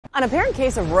An apparent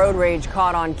case of road rage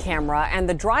caught on camera, and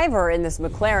the driver in this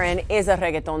McLaren is a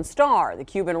reggaeton star. The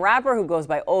Cuban rapper who goes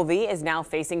by Ovi is now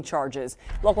facing charges.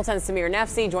 Local 10's Samir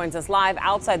Nefsi joins us live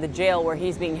outside the jail where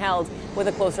he's being held with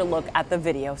a closer look at the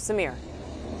video. Samir.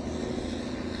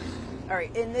 All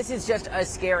right, and this is just a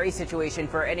scary situation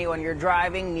for anyone. You're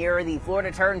driving near the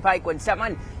Florida Turnpike when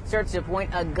someone starts to point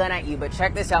a gun at you. But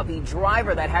check this out. The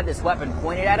driver that had this weapon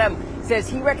pointed at him says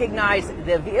he recognized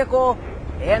the vehicle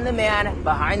and the man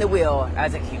behind the wheel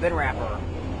as a Cuban rapper.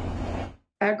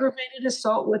 Aggravated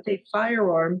assault with a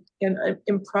firearm and an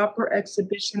improper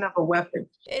exhibition of a weapon.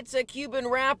 It's a Cuban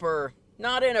rapper.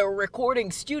 Not in a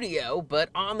recording studio, but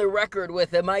on the record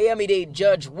with a Miami-Dade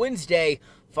judge Wednesday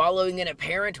following an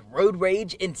apparent road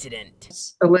rage incident.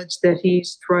 It's alleged that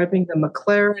he's driving the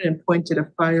McLaren and pointed a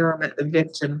firearm at the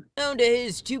victim. Known to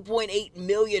his 2.8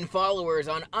 million followers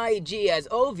on IG as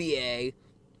OVA,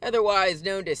 otherwise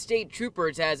known to state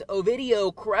troopers as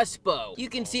Ovidio Crespo. You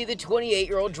can see the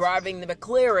 28-year-old driving the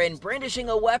McLaren brandishing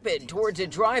a weapon towards a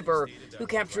driver who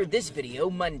captured this video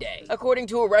Monday. According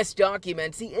to arrest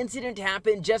documents, the incident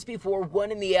happened just before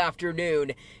 1 in the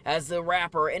afternoon as the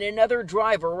rapper and another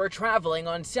driver were traveling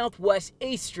on Southwest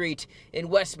 8th Street in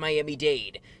West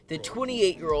Miami-Dade. The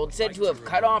 28-year-old said to have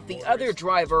cut off the other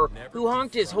driver who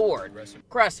honked his horn.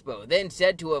 Crespo then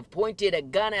said to have pointed a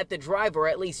gun at the driver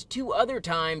at least 2 other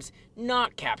times,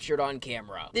 not captured on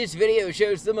camera. This video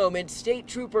shows the moment state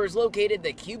troopers located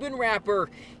the Cuban rapper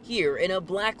here in a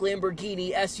black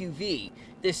Lamborghini SUV.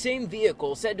 The same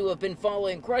vehicle said to have been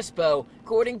following Crespo.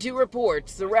 According to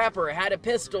reports, the rapper had a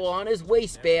pistol on his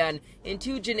waistband and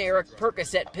 2 generic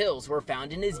Percocet pills were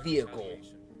found in his vehicle.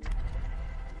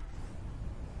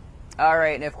 All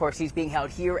right, and of course, he's being held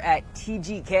here at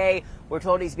TGK. We're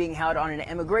told he's being held on an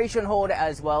immigration hold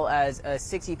as well as a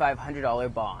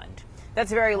 $6,500 bond. That's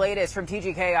the very latest from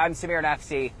TGK. I'm Samir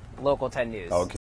Nefsi, Local 10 News. Okay.